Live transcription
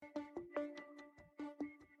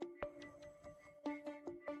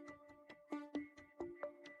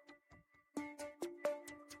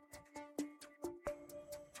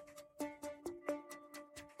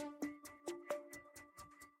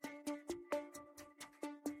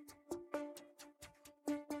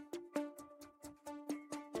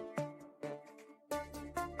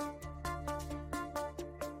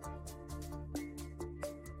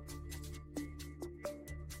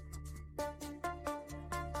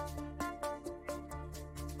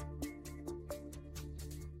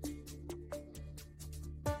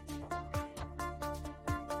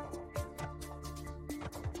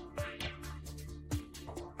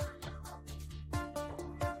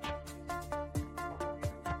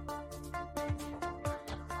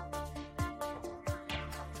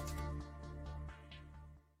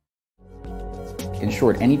In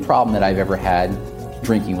short, any problem that I've ever had,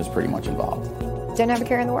 drinking was pretty much involved. Didn't have a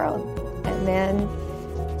care in the world. And then,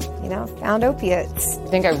 found opiates. I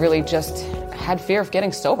think I really just had fear of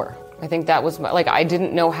getting sober. I think that was I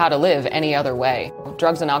didn't know how to live any other way.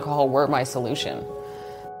 Drugs and alcohol were my solution.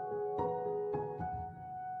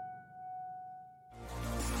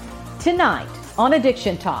 Tonight on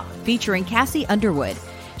Addiction Talk, featuring Cassie Underwood.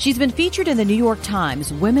 She's been featured in the New York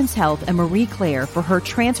Times, Women's Health, and Marie Claire for her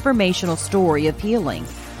transformational story of healing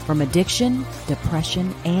from addiction,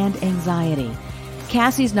 depression, and anxiety.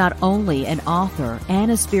 Cassie's not only an author and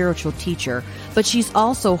a spiritual teacher, but she's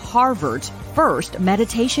also Harvard's first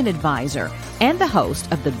meditation advisor and the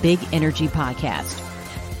host of the Big Energy podcast.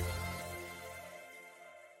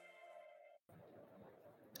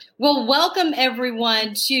 Well, welcome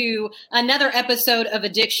everyone to another episode of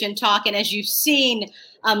Addiction Talk. And as you've seen,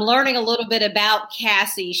 I'm learning a little bit about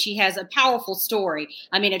Cassie. She has a powerful story.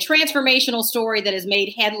 A transformational story that has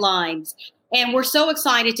made headlines. And we're so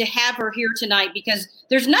excited to have her here tonight because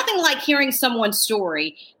there's nothing like hearing someone's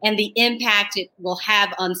story and the impact it will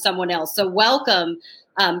have on someone else. So welcome,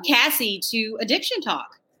 Cassie, to Addiction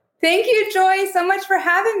Talk. Thank you, Joy, so much for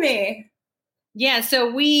having me. Yeah, so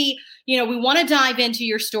we want to dive into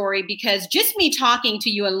your story because just me talking to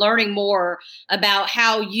you and learning more about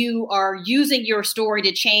how you are using your story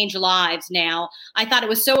to change lives now, I thought it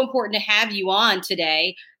was so important to have you on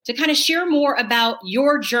today to kind of share more about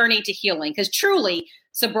your journey to healing, because truly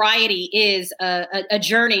sobriety is a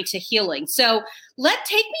journey to healing. So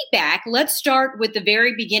take me back. Let's start with the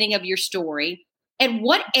very beginning of your story. At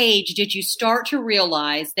what age did you start to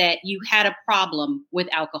realize that you had a problem with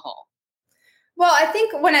alcohol? Well, I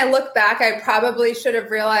think when I look back, I probably should have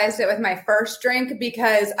realized it with my first drink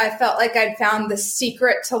because I felt like I'd found the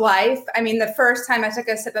secret to life. The first time I took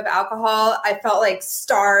a sip of alcohol, I felt like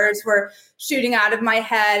stars were shooting out of my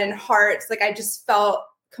head and hearts. Like I just felt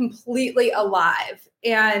completely alive.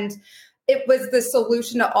 And it was the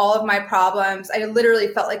solution to all of my problems. I literally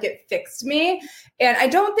felt like it fixed me. And I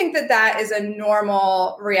don't think that is a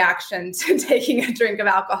normal reaction to taking a drink of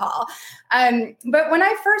alcohol. But when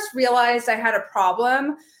I first realized I had a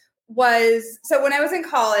problem so when I was in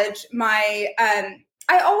college, I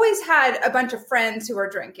always had a bunch of friends who were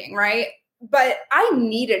drinking, right? But I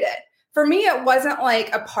needed it. For me, it wasn't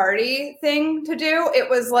like a party thing to do. It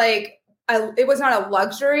was like, it was not a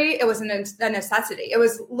luxury. It was a necessity. It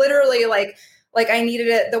was literally like I needed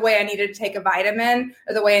it the way I needed to take a vitamin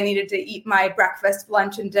or the way I needed to eat my breakfast,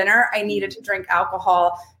 lunch, and dinner. I needed to drink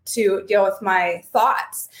alcohol to deal with my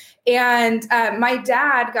thoughts. And my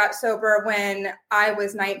dad got sober when I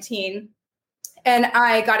was 19. And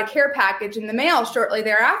I got a care package in the mail shortly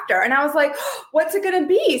thereafter. And I was like, what's it going to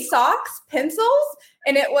be? Socks? Pencils?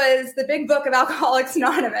 And it was the big book of Alcoholics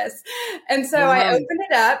Anonymous. And so I opened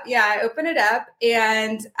it up. Yeah, I opened it up.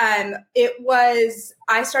 And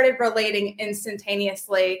I started relating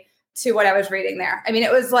instantaneously to what I was reading there.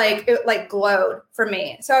 It was like, it glowed for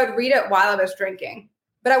me. So I would read it while I was drinking.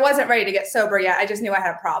 But I wasn't ready to get sober yet. I just knew I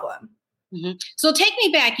had a problem. Mm-hmm. So take me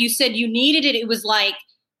back. You said you needed it. It was like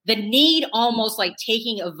the need almost like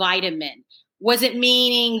taking a vitamin. Was it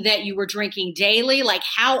meaning that you were drinking daily? Like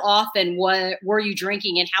how often were you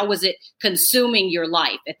drinking and how was it consuming your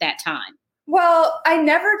life at that time? Well, I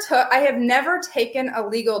have never taken a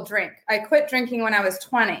legal drink. I quit drinking when I was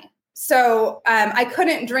 20. So I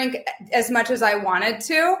couldn't drink as much as I wanted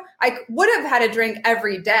to. I would have had a drink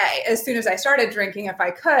every day as soon as I started drinking if I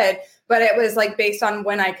could, but it was like based on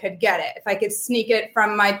when I could get it. If I could sneak it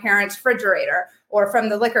from my parents' refrigerator or from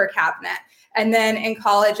the liquor cabinet. And then in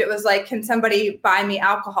college, it was like, can somebody buy me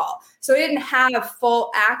alcohol? So I didn't have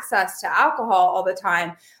full access to alcohol all the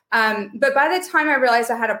time. But by the time I realized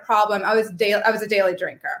I had a problem, I was a daily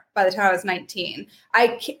drinker by the time I was 19.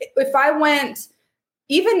 If I went...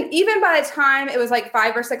 Even by the time it was like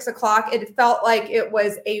 5 or 6 o'clock, it felt like it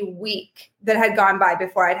was a week that had gone by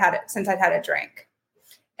before since I'd had a drink.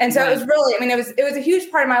 And so It was really, it was a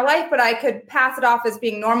huge part of my life, but I could pass it off as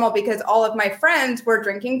being normal because all of my friends were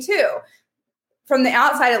drinking too. From the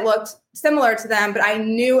outside, it looked similar to them, but I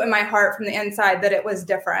knew in my heart from the inside that it was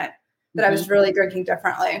different, that I was really drinking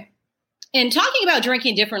differently. And talking about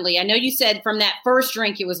drinking differently, I know you said from that first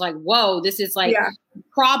drink, it was like, whoa, this is like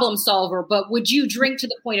problem solver. But would you drink to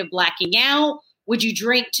the point of blacking out? Would you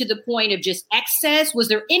drink to the point of just excess? Was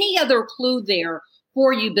there any other clue there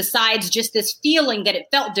for you besides just this feeling that it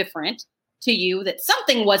felt different to you, that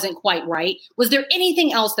something wasn't quite right? Was there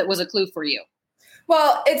anything else that was a clue for you?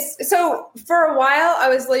 Well, so for a while I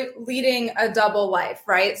was leading a double life,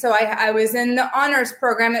 right? So I was in the honors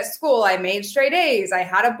program at school. I made straight A's. I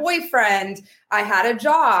had a boyfriend. I had a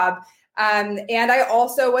job. And I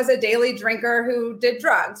also was a daily drinker who did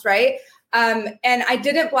drugs, right? And I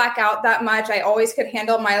didn't black out that much. I always could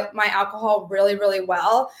handle my alcohol really, really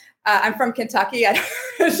well. I'm from Kentucky.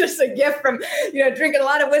 It's just a gift from, drinking a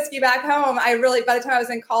lot of whiskey back home. By the time I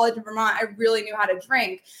was in college in Vermont, I really knew how to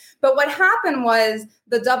drink. But what happened was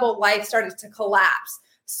the double life started to collapse.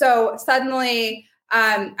 So suddenly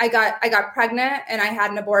I got pregnant and I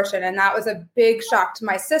had an abortion. And that was a big shock to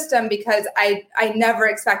my system because I never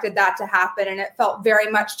expected that to happen. And it felt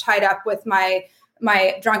very much tied up with my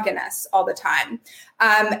drunkenness all the time.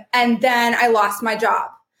 And then I lost my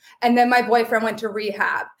job. And then my boyfriend went to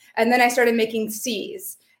rehab. And then I started making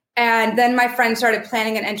C's. And then my friend started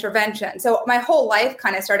planning an intervention. So my whole life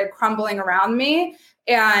kind of started crumbling around me.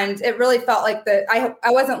 And it really felt like I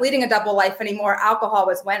wasn't leading a double life anymore. Alcohol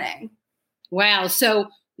was winning. Wow. So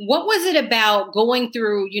what was it about going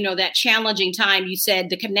through, that challenging time? You said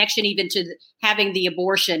the connection even to having the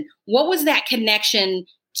abortion. What was that connection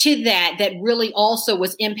to that really also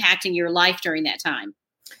was impacting your life during that time?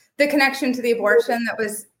 The connection to the abortion that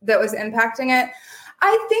was impacting it.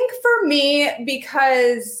 I think for me,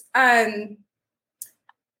 because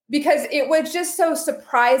it was just so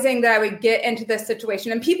surprising that I would get into this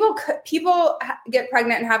situation. And people get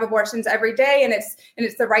pregnant and have abortions every day, and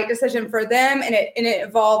it's the right decision for them, and it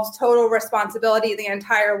involves total responsibility the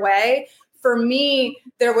entire way. For me,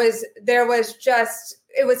 it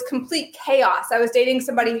was complete chaos. I was dating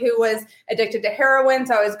somebody who was addicted to heroin.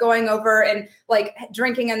 So I was going over and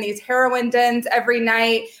drinking in these heroin dens every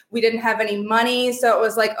night. We didn't have any money. So it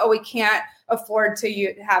was like, oh, we can't afford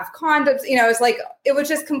to have condoms. It was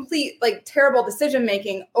just complete, terrible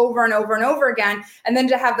decision-making over and over and over again. And then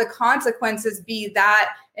to have the consequences be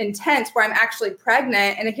that intense where I'm actually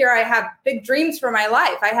pregnant. And here I have big dreams for my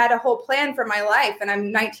life. I had a whole plan for my life and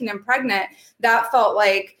I'm 19 and pregnant. That felt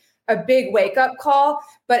like a big wake-up call.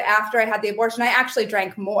 But after I had the abortion, I actually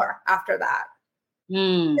drank more after that.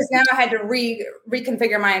 Because now I had to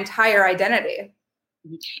reconfigure my entire identity.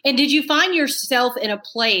 And did you find yourself in a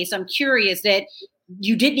place, I'm curious, that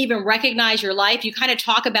you didn't even recognize your life? You kind of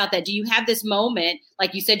talk about that. Do you have this moment,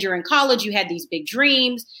 like you said, you're in college, you had these big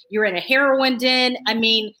dreams, you're in a heroin den. I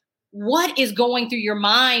mean, what is going through your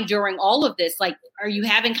mind during all of this? Are you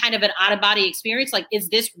having kind of an out-of-body experience? Is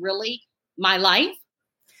this really my life?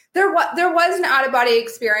 There was an out-of-body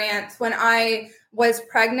experience when I was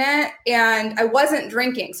pregnant and I wasn't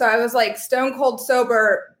drinking. So I was stone cold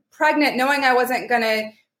sober, pregnant, knowing I wasn't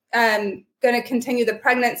going to continue the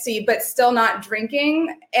pregnancy, but still not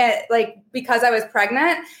drinking, because I was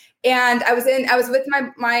pregnant. And I was with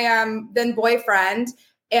my then boyfriend,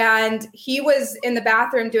 and he was in the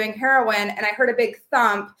bathroom doing heroin, and I heard a big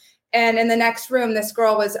thump. And in the next room, this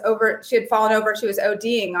girl was she had fallen over. She was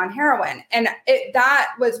ODing on heroin. And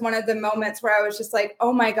that was one of the moments where I was just like,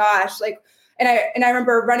 oh my gosh. And I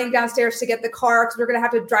remember running downstairs to get the car because we were going to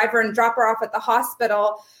have to drive her and drop her off at the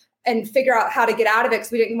hospital and figure out how to get out of it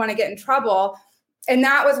because we didn't want to get in trouble. And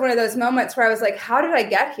that was one of those moments where I was like, how did I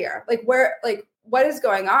get here? What is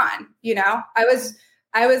going on? I was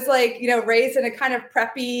raised in a kind of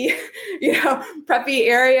preppy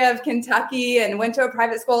area of Kentucky and went to a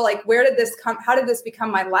private school. Where did this come? How did this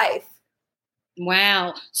become my life?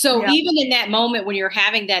 Wow. So even in that moment when you're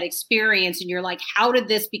having that experience and you're like, how did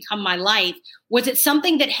this become my life? Was it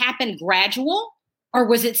something that happened gradual, or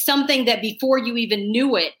was it something that before you even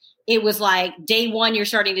knew it, it was day one, you're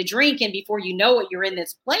starting to drink, and before you know it, you're in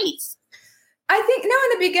this place? I think, no,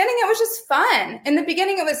 in the beginning, it was just fun. In the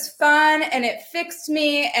beginning, it was fun and it fixed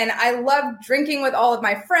me. And I loved drinking with all of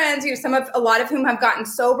my friends, a lot of whom have gotten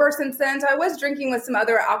sober since then. So I was drinking with some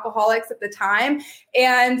other alcoholics at the time,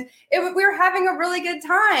 and we were having a really good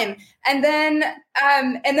time. And then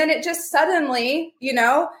it just suddenly,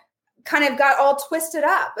 kind of got all twisted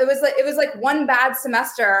up. It was like one bad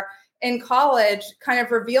semester in college kind of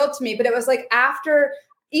revealed to me, but it was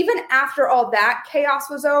even after all that chaos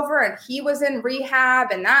was over and he was in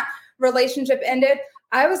rehab and that relationship ended,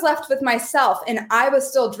 I was left with myself and I was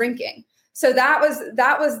still drinking. So that was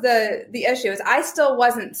the issue, is I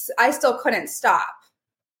still couldn't stop.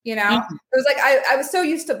 Mm-hmm. It was I was so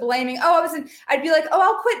used to blaming. I'd be like,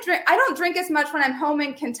 I'll quit drink. I don't drink as much when I'm home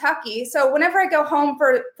in Kentucky. So whenever I go home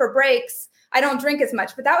for breaks, I don't drink as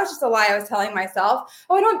much. But that was just a lie I was telling myself.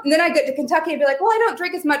 I don't. And then I get to Kentucky and be like, I don't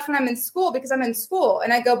drink as much when I'm in school because I'm in school.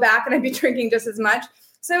 And I go back and I'd be drinking just as much.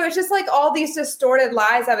 So it's just all these distorted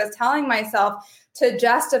lies I was telling myself to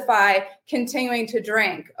justify continuing to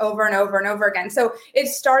drink over and over and over again. So it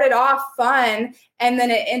started off fun, and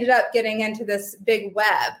then it ended up getting into this big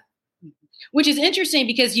web. Which is interesting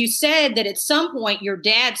because you said that at some point your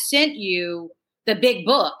dad sent you the big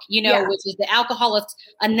book, Yeah. which is the Alcoholics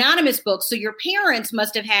Anonymous book. So your parents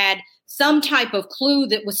must have had some type of clue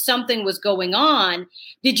that something was going on.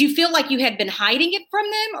 Did you feel like you had been hiding it from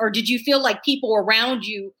them, or did you feel like people around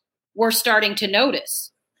you were starting to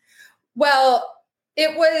notice? Well,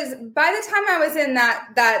 it was by the time I was in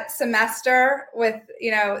that semester with,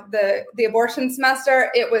 the abortion semester,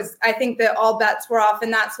 it was, I think that all bets were off.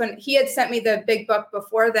 And that's when he had sent me the big book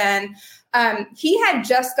before then. He had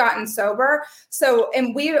just gotten sober. So,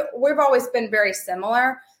 and we've always been very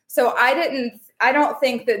similar. So I don't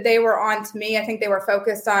think that they were on to me. I think they were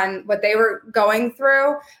focused on what they were going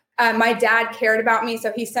through. My dad cared about me.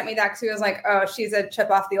 So he sent me that because he was like, oh, she's a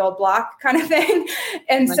chip off the old block kind of thing.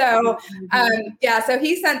 And so, so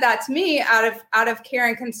he sent that to me out of care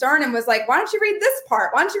and concern and was like, why don't you read this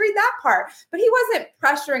part? Why don't you read that part? But he wasn't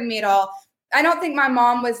pressuring me at all. I don't think my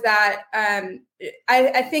mom was that.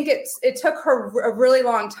 I think it took her a really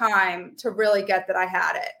long time to really get that I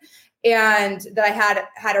had it and that I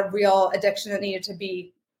had a real addiction that needed to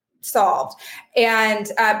be solved.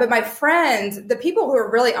 And, but my friends, the people who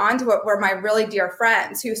were really onto it were my really dear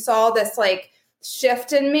friends who saw this like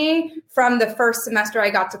shift in me from the first semester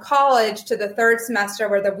I got to college to the third semester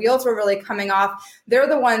where the wheels were really coming off. They're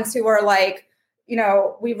the ones who were like,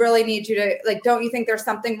 we really need you to like, don't you think there's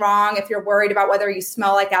something wrong? If you're worried about whether you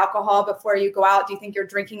smell like alcohol before you go out, do you think you're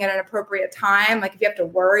drinking at an appropriate time? Like if you have to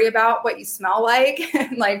worry about what you smell like,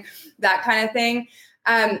 like that kind of thing.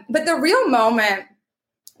 But the real moment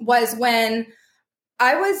was when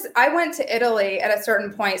I went to Italy at a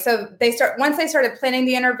certain point. So once they started planning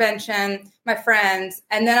the intervention, my friends,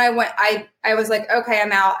 and then I was like, okay,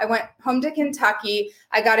 I'm out. I went home to Kentucky.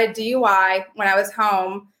 I got a DUI when I was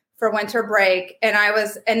home for winter break. And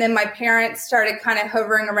then my parents started kind of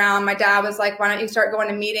hovering around. My dad was like, why don't you start going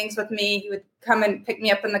to meetings with me? He would come and pick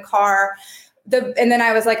me up in the car. And then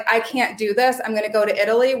I was like, I can't do this. I'm going to go to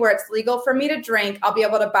Italy where it's legal for me to drink. I'll be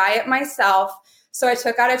able to buy it myself. So I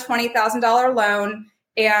took out a $20,000 loan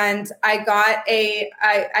and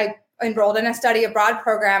I enrolled in a study abroad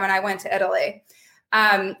program and I went to Italy.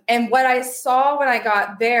 And what I saw when I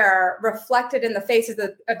got there reflected in the faces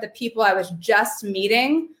of the people I was just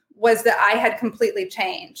meeting was that I had completely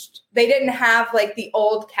changed. They didn't have like the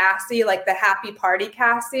old Cassie, like the happy party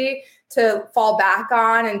Cassie to fall back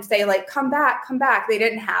on and say like, come back, come back. They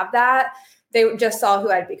didn't have that. They just saw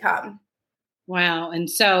who I'd become. Wow. And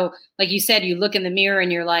so, like you said, you look in the mirror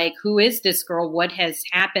and you're like, who is this girl? What has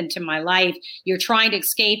happened to my life? You're trying to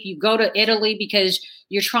escape. You go to Italy because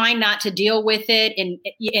you're trying not to deal with it and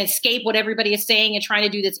escape what everybody is saying and trying to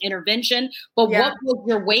do this intervention. But What was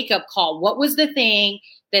your wake up call? What was the thing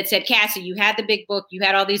that said, Cassie, you had the big book, you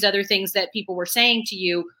had all these other things that people were saying to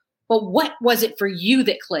you, but what was it for you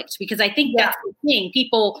that clicked? Because I think that's the thing.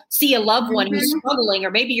 People see a loved one who's struggling,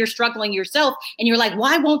 or maybe you're struggling yourself and you're like,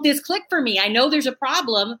 why won't this click for me? I know there's a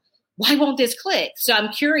problem. Why won't this click? So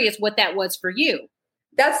I'm curious what that was for you.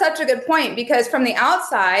 That's such a good point, because from the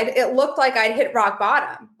outside, it looked like I'd hit rock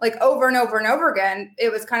bottom, like over and over and over again.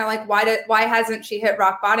 It was kind of like, why hasn't she hit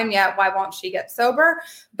rock bottom yet? Why won't she get sober?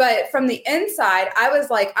 But from the inside, I was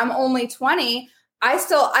like, I'm only 20. I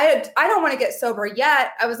don't want to get sober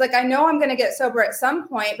yet. I was like, I know I'm going to get sober at some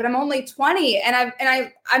point, but I'm only 20 and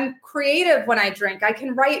I'm creative when I drink. I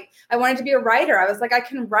can write. I wanted to be a writer. I was like, I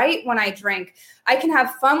can write when I drink. I can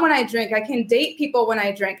have fun when I drink. I can date people when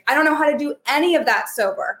I drink. I don't know how to do any of that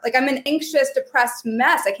sober. Like I'm an anxious, depressed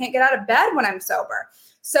mess. I can't get out of bed when I'm sober.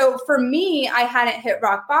 So for me, I hadn't hit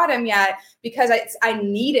rock bottom yet because I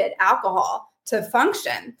needed alcohol to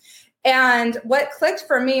function. And what clicked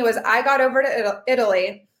for me was I got over to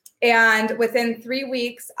Italy, and within 3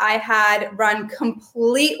 weeks, I had run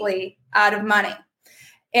completely out of money.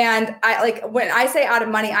 And when I say out of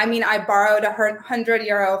money, I mean, I borrowed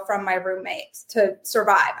 €100 from my roommate to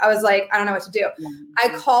survive. I was like, I don't know what to do. I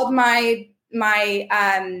called my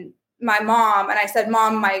mom and I said,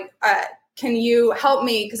 Mom, can you help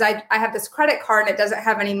me? Because I have this credit card and it doesn't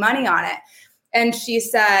have any money on it. And she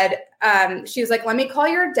said, she was like, let me call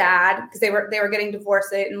your dad, because they were getting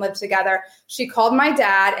divorced and lived together. She called my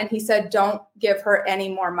dad and he said, don't give her any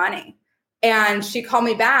more money. And she called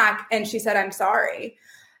me back and she said, I'm sorry.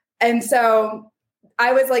 And so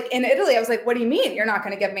I was like, in Italy, I was like, what do you mean you're not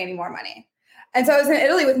going to give me any more money? And so I was in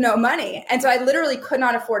Italy with no money. And so I literally could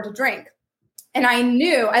not afford to drink. And I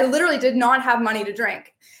knew I literally did not have money to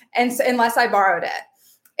drink, and so, unless I borrowed it.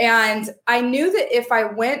 And I knew that if I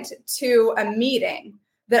went to a meeting,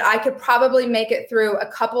 that I could probably make it through a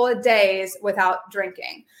couple of days without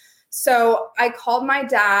drinking. So I called my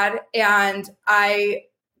dad and I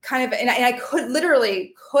could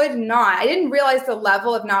not, I didn't realize the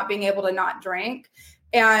level of not being able to not drink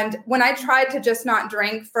And when I tried to just not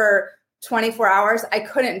drink for 24 hours, I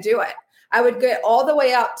couldn't do it. I would get all the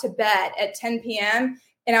way up to bed at 10 p.m.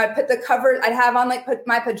 and I would put the covers, I'd have on like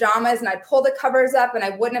my pajamas and I'd pull the covers up and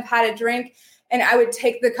I wouldn't have had a drink. And I would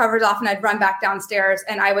take the covers off and I'd run back downstairs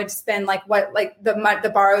and I would spend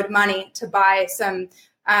the borrowed money to buy some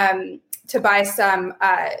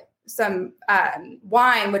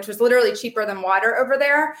wine, which was literally cheaper than water over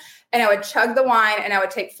there. And I would chug the wine and I would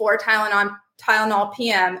take 4 Tylenol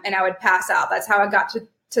PM and I would pass out. That's how I got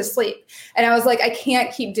to sleep. And I was like, I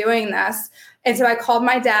can't keep doing this. And so I called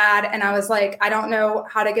my dad and I was like, I don't know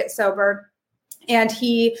how to get sober. And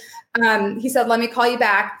he said, let me call you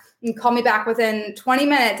back. And called me back within 20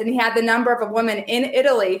 minutes. And he had the number of a woman in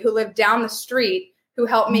Italy who lived down the street who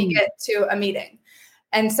helped me get to a meeting.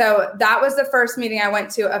 And so that was the first meeting I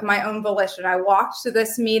went to of my own volition. I walked to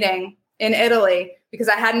this meeting in Italy because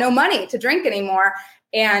I had no money to drink anymore.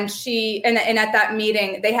 And at that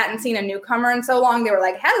meeting, they hadn't seen a newcomer in so long. They were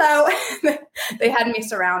like, hello. They had me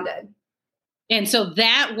surrounded. And so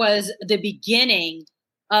that was the beginning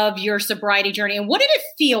of your sobriety journey. And what did it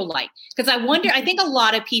feel like? Because I think a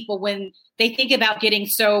lot of people, when they think about getting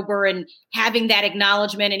sober and having that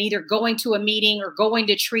acknowledgement and either going to a meeting or going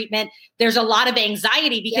to treatment, there's a lot of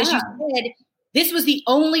anxiety because you said this was the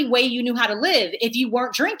only way you knew how to live. If you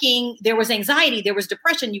weren't drinking, there was anxiety, there was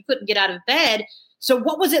depression, you couldn't get out of bed. So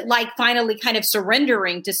what was it like finally kind of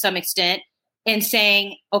surrendering to some extent and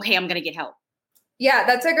saying, okay, I'm going to get help? Yeah,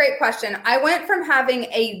 that's a great question. I went from having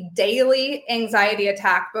a daily anxiety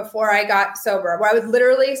attack before I got sober, where I would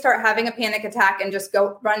literally start having a panic attack and just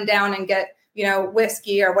go run down and get,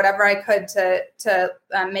 whiskey or whatever I could to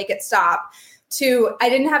make it stop, to I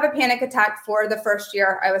didn't have a panic attack for the first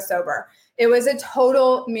year I was sober. It was a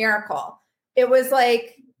total miracle. It was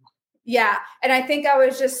like, yeah. And I think I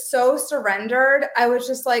was just so surrendered. I was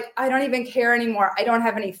just like, I don't even care anymore. I don't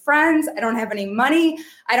have any friends. I don't have any money.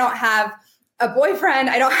 I don't have a boyfriend.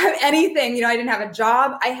 I don't have anything. I didn't have a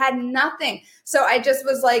job. I had nothing. So I just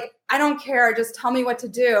was like, I don't care. Just tell me what to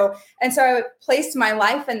do. And so I placed my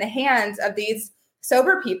life in the hands of these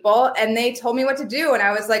sober people and they told me what to do. And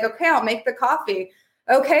I was like, okay, I'll make the coffee.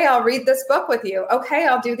 Okay, I'll read this book with you. Okay,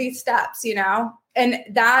 I'll do these steps, and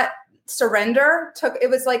that surrender it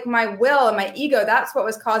was like my will and my ego. That's what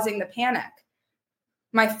was causing the panic,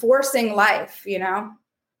 my forcing life,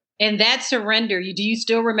 And that surrender, do you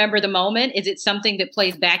still remember the moment? Is it something that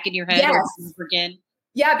plays back in your head over again?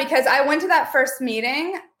 Yeah, because I went to that first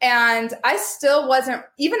meeting and I still wasn't,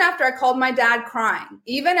 even after I called my dad crying,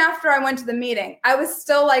 even after I went to the meeting, I was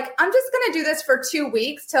still like, I'm just going to do this for 2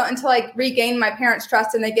 weeks until I regain my parents'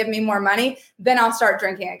 trust and they give me more money. Then I'll start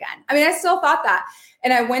drinking again. I mean, I still thought that.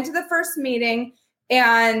 And I went to the first meeting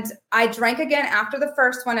and I drank again after the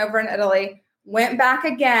first one over in Italy. Went back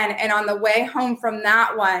again. And on the way home from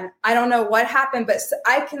that one, I don't know what happened, but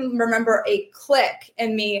I can remember a click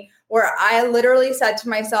in me where I literally said to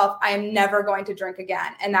myself, I am never going to drink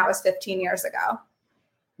again. And that was 15 years ago.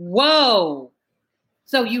 Whoa.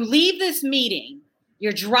 So you leave this meeting,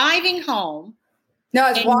 you're driving home. No,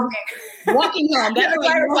 I was walking. Walking home. That's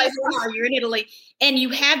why you're in Italy. And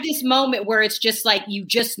you have this moment where it's just like, you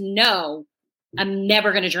just know I'm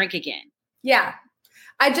never going to drink again. Yeah.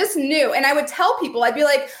 I just knew. And I would tell people, I'd be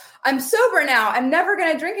like, I'm sober now. I'm never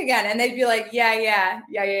going to drink again. And they'd be like, yeah.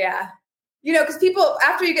 Because people,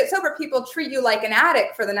 after you get sober, people treat you like an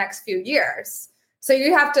addict for the next few years. So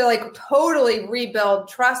you have to like totally rebuild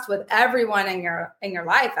trust with everyone in your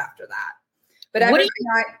life after that. But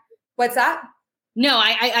what's that? No,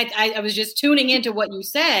 I was just tuning into what you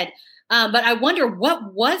said. But I wonder,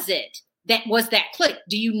 what was it that was that click?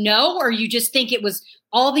 Do you know, or you just think it was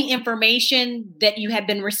all the information that you had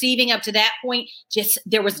been receiving up to that point?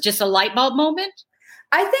 There was just a light bulb moment?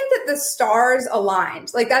 I think that the stars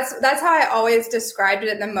aligned. Like that's how I always described it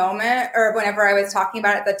at the moment, or whenever I was talking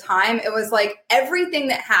about it at the time. It was like everything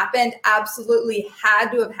that happened absolutely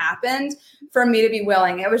had to have happened for me to be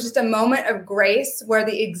willing. It was just a moment of grace where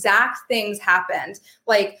the exact things happened.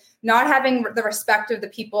 Like not having the respect of the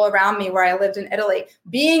people around me where I lived in Italy,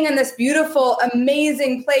 being in this beautiful,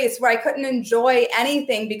 amazing place where I couldn't enjoy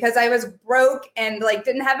anything because I was broke and like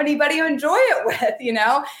didn't have anybody to enjoy it with,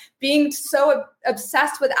 being so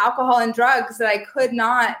obsessed with alcohol and drugs that I could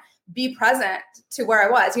not be present to where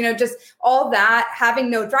I was, just all that,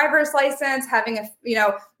 having no driver's license, having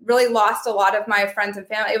really lost a lot of my friends and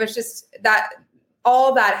family. It was just that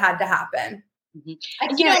all that had to happen. Mm-hmm.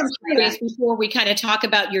 I'm curious, before we kind of talk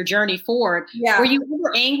about your journey forward, were you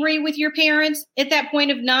ever angry with your parents at that point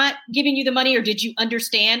of not giving you the money, or did you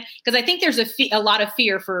understand? Because I think there's a lot of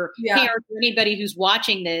fear for parents or anybody who's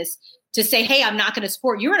watching this to say, hey, I'm not going to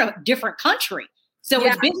support. You're in a different country. So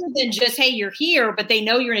it's bigger than just, hey, you're here, but they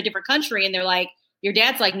know you're in a different country and they're like, your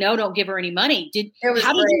dad's like, no, don't give her any money.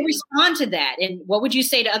 How did you respond to that? And what would you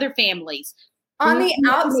say to other families? On the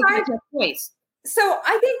outside, so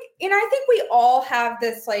I think we all have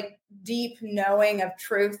this like deep knowing of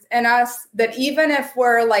truth in us that even if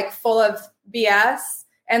we're like full of BS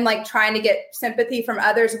and like trying to get sympathy from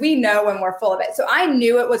others, we know when we're full of it. So I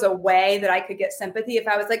knew it was a way that I could get sympathy if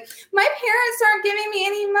I was like, my parents aren't giving me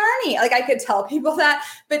any money. Like I could tell people that,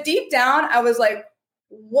 but deep down I was like,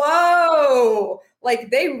 whoa,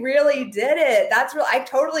 like they really did it. That's real. I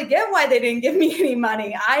totally get why they didn't give me any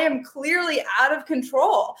money. I am clearly out of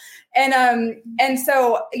control. And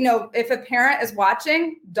so, you know, if a parent is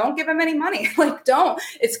watching, don't give them any money. Like don't,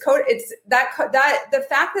 the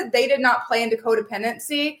fact that they did not play into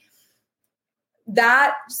codependency,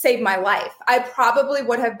 that saved my life. I probably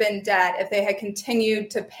would have been dead if they had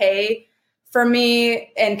continued to pay for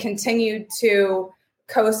me and continued to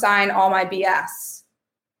co-sign all my BS.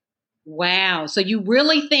 Wow. So you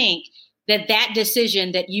really think that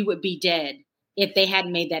decision that you would be dead if they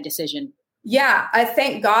hadn't made that decision? Yeah. I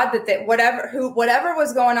thank God that whatever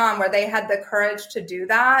was going on where they had the courage to do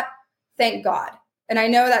that. Thank God. And I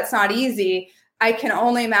know that's not easy. I can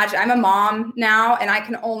only imagine. I'm a mom now, and I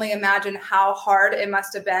can only imagine how hard it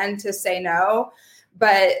must have been to say no.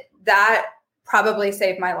 But that probably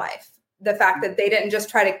saved my life. The fact that they didn't just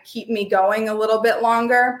try to keep me going a little bit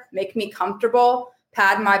longer, make me comfortable,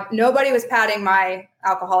 nobody was patting my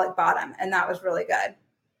alcoholic bottom. And that was really good.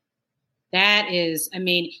 That is, I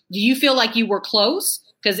mean, do you feel like you were close?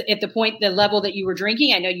 Because at the level that you were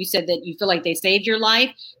drinking, I know you said that you feel like they saved your life.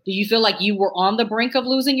 Do you feel like you were on the brink of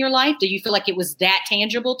losing your life? Do you feel like it was that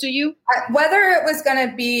tangible to you? Whether it was going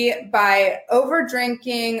to be by over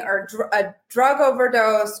drinking or a drug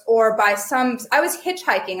overdose or by I was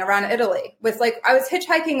hitchhiking around Italy I was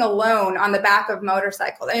hitchhiking alone on the back of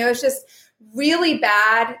motorcycles. I mean, it was just really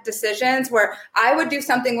bad decisions where I would do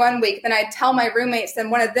something one week, then I'd tell my roommates, then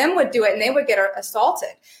one of them would do it and they would get assaulted.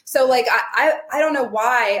 So like, I don't know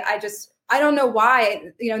why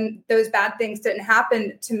you know, those bad things didn't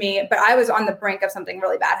happen to me, but I was on the brink of something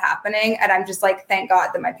really bad happening. And I'm just like, thank God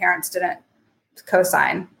that my parents didn't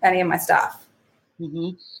co-sign any of my stuff.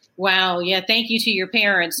 Mm-hmm. Wow. Yeah. Thank you to your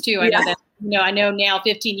parents too. I know that, you know, I know now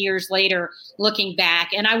 15 years later, looking back,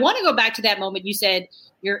 and I want to go back to that moment. You said,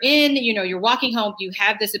 you're walking home, you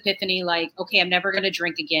have this epiphany like, okay, I'm never going to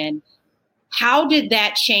drink again. How did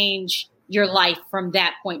that change your life from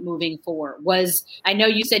that point moving forward? I know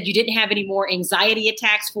you said you didn't have any more anxiety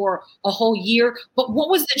attacks for a whole year, but what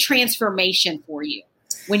was the transformation for you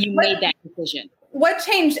when you made that decision? What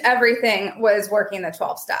changed everything was working the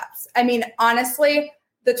 12 steps. I mean, honestly,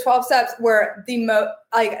 the 12 steps were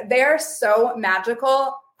they are so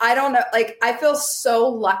magical. I don't know, I feel so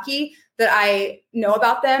lucky that I know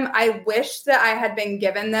about them. I wish that I had been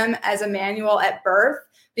given them as a manual at birth,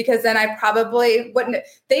 because then I probably wouldn't.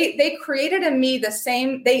 They created in me the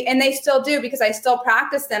same, and they still do, because I still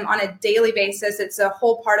practice them on a daily basis. It's a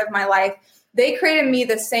whole part of my life. They created in me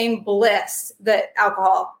the same bliss that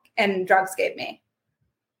alcohol and drugs gave me.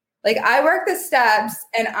 Like I work the steps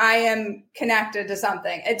and I am connected to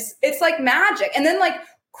something. It's like magic. And then like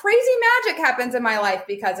crazy magic happens in my life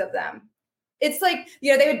because of them. It's like,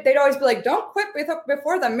 you know, they'd always be like, don't quit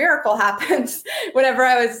before the miracle happens. whenever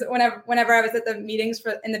I was at the meetings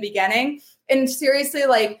in the beginning. And seriously,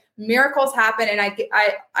 like miracles happen. And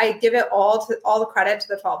I give it all the credit to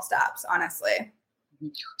the 12 steps, honestly.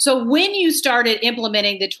 So when you started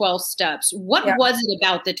implementing the 12 steps, what was it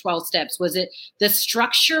about the 12 steps? Was it the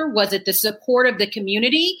structure? Was it the support of the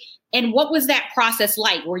community? And what was that process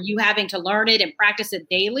like? Were you having to learn it and practice it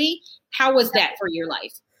daily? How was that for your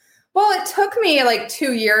life? Well, it took me like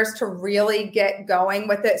 2 years to really get going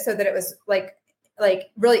with it so that it was like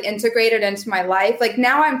really integrated into my life. Like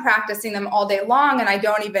now I'm practicing them all day long and I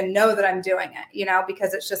don't even know that I'm doing it, you know,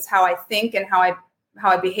 because it's just how I think and how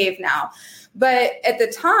I behave now. But at the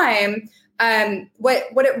time,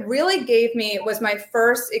 what it really gave me was my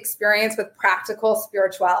first experience with practical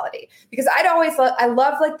spirituality, because I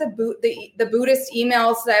love like the Buddhist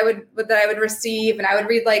emails that I would receive, and I would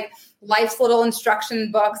read like Life's Little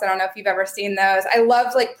Instruction books. I don't know if you've ever seen those. I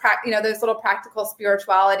loved like those little practical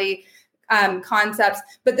spirituality concepts.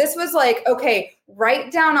 But this was like, okay,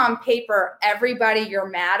 write down on paper everybody you're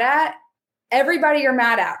mad at.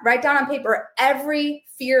 Write down on paper every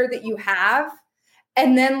fear that you have.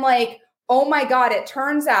 And then like, oh my God, it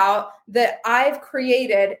turns out that I've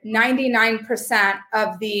created 99%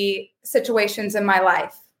 of the situations in my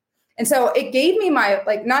life. And so it gave me my,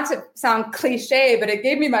 like, not to sound cliche, but it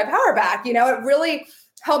gave me my power back. You know, it really,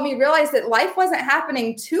 helped me realize that life wasn't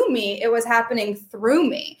happening to me. It was happening through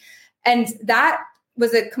me. And that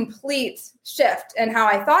was a complete shift in how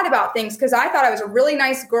I thought about things, because I thought I was a really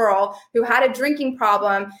nice girl who had a drinking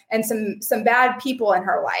problem and some bad people in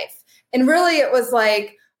her life. And really it was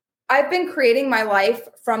like, I've been creating my life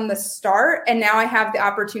from the start, and now I have the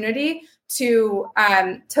opportunity to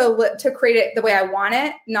create it the way I want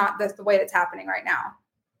it, not the way that's happening right now.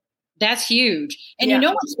 That's huge. And you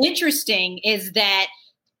know what's interesting is that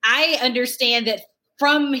I understand that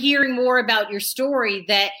from hearing more about your story,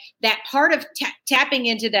 that part of tapping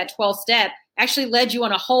into that 12th step actually led you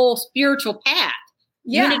on a whole spiritual path.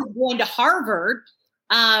 You ended up going to Harvard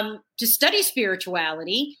to study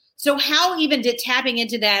spirituality. So how even did tapping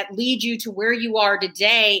into that lead you to where you are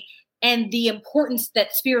today, and the importance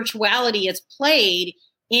that spirituality has played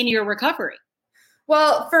in your recovery?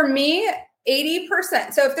 Well, for me,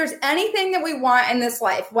 80%. So if there's anything that we want in this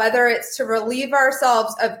life, whether it's to relieve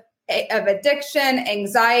ourselves of addiction,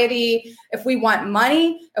 anxiety, if we want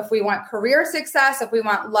money, if we want career success, if we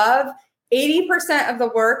want love, 80% of the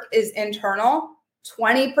work is internal.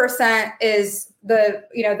 20% is the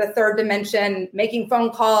third dimension, making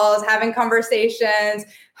phone calls, having conversations,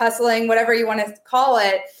 hustling, whatever you want to call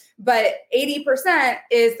it. But 80%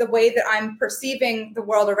 is the way that I'm perceiving the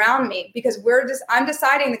world around me, because I'm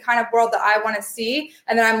deciding the kind of world that I want to see,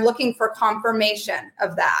 and then I'm looking for confirmation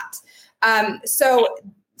of that.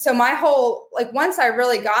 So my whole, once I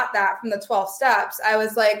really got that from the 12 steps, I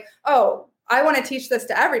was like, oh, I want to teach this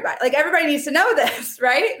to everybody. Everybody needs to know this,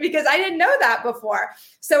 right? Because I didn't know that before.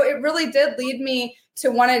 So it really did lead me to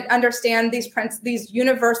want to understand these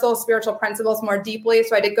universal spiritual principles more deeply.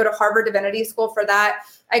 So I did go to Harvard Divinity School for that.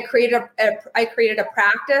 I created a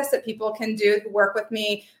practice that people can do who work with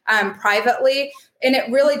me privately. And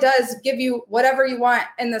it really does give you whatever you want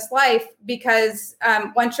in this life, because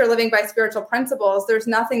once you're living by spiritual principles, there's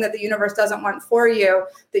nothing that the universe doesn't want for you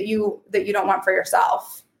that you don't want for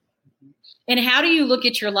yourself. And how do you look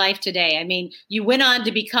at your life today? I mean, you went on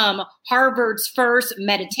to become Harvard's first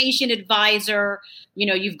meditation advisor.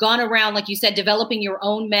 You've gone around, like you said, developing your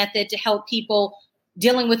own method to help people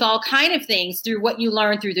dealing with all kind of things through what you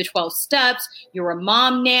learned through the 12 steps. You're a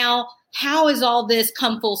mom now. How has all this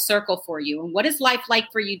come full circle for you? And what is life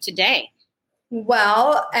like for you today?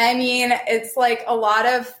 Well, I mean, it's like a lot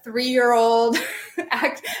of 3-year-old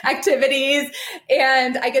activities,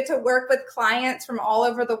 and I get to work with clients from all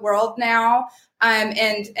over the world now,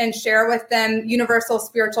 and share with them universal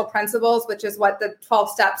spiritual principles, which is what the 12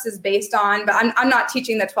 steps is based on. But I'm not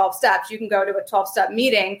teaching the 12 steps. You can go to a 12-step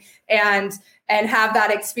meeting and have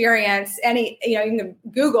that experience. You can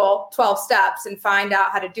Google 12 steps and find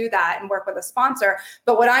out how to do that and work with a sponsor.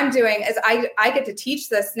 But what I'm doing is I get to teach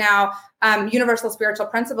this now, universal spiritual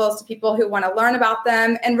principles, to people who want to learn about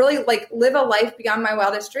them and really live a life beyond my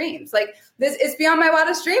wildest dreams. This is beyond my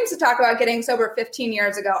wildest dreams to talk about getting sober 15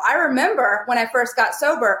 years ago. I remember when I first got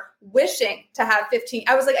sober, wishing to have 15.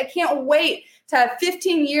 I was like, I can't wait to have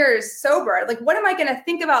 15 years sober. What am I going to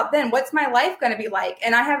think about then? What's my life going to be like?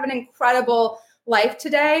 And I have an incredible life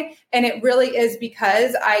today. And it really is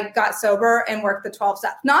because I got sober and worked the 12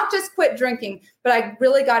 steps, not just quit drinking, but I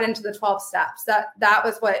really got into the 12 steps. That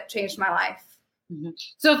was what changed my life. Mm-hmm.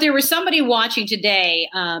 So if there was somebody watching today,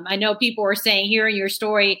 I know people are saying hearing your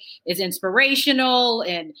story is inspirational.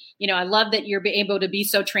 And, I love that you're able to be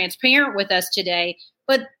so transparent with us today.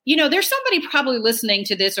 But, there's somebody probably listening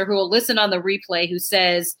to this or who will listen on the replay who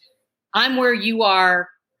says, I'm where you are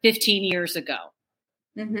 15 years ago.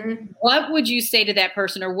 Mm-hmm. What would you say to that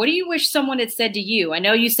person, or what do you wish someone had said to you? I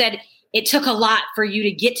know you said it took a lot for you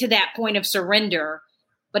to get to that point of surrender,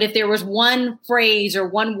 but if there was one phrase or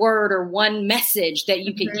one word or one message that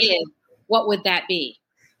you could give, what would that be?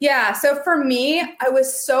 Yeah. So for me, I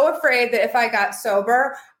was so afraid that if I got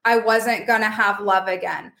sober, I wasn't going to have love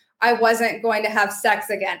again. I wasn't going to have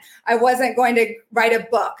sex again. I wasn't going to write a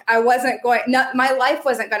book. My life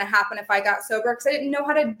wasn't going to happen if I got sober, because I didn't know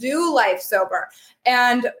how to do life sober.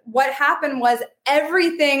 And what happened was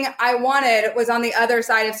everything I wanted was on the other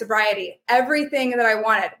side of sobriety. Everything that I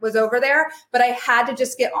wanted was over there, but I had to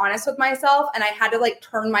just get honest with myself, and I had to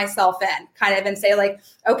turn myself in kind of and say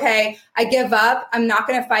okay, I give up. I'm not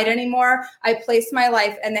going to fight anymore. I place my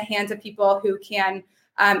life in the hands of people who can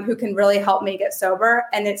really help me get sober.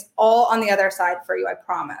 And it's all on the other side for you. I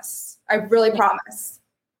promise. I really promise.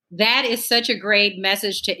 That is such a great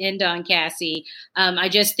message to end on, Cassie. I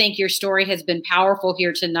just think your story has been powerful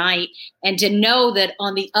here tonight. And to know that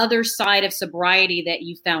on the other side of sobriety, that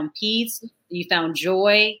you found peace, you found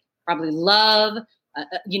joy, probably love.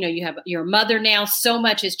 You have your mother now. So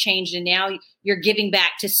much has changed. And now you're giving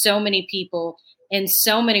back to so many people in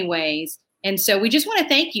so many ways. And so we just want to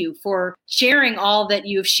thank you for sharing all that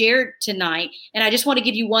you've shared tonight. And I just want to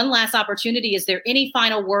give you one last opportunity. Is there any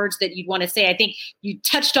final words that you'd want to say? I think you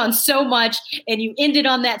touched on so much and you ended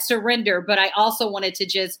on that surrender, but I also wanted to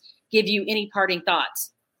just give you any parting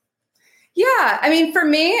thoughts. Yeah. I mean, for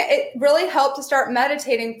me, it really helped to start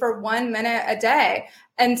meditating for 1 minute a day.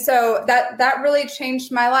 And so that really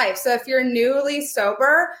changed my life. So if you're newly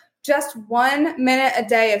sober, just 1 minute a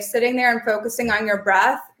day of sitting there and focusing on your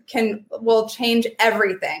breath will change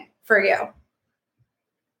everything for you.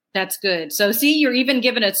 That's good. So see, you're even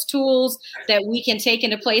giving us tools that we can take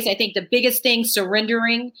into place. I think the biggest thing,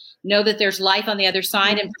 surrendering, know that there's life on the other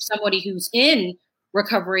side. And for somebody who's in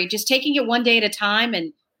recovery, just taking it one day at a time,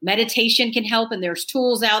 and meditation can help. And there's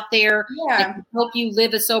tools out there that can help you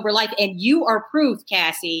live a sober life. And you are proof,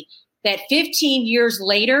 Cassie, that 15 years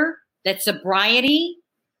later, that sobriety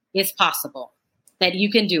is possible, that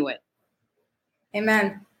you can do it.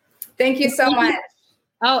 Amen. Thank you so much.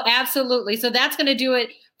 Oh, absolutely. So that's going to do it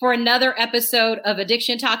for another episode of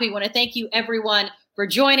Addiction Talk. We want to thank you, everyone, for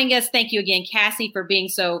joining us. Thank you again, Cassie, for being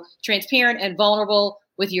so transparent and vulnerable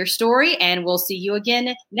with your story. And we'll see you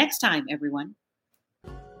again next time, everyone.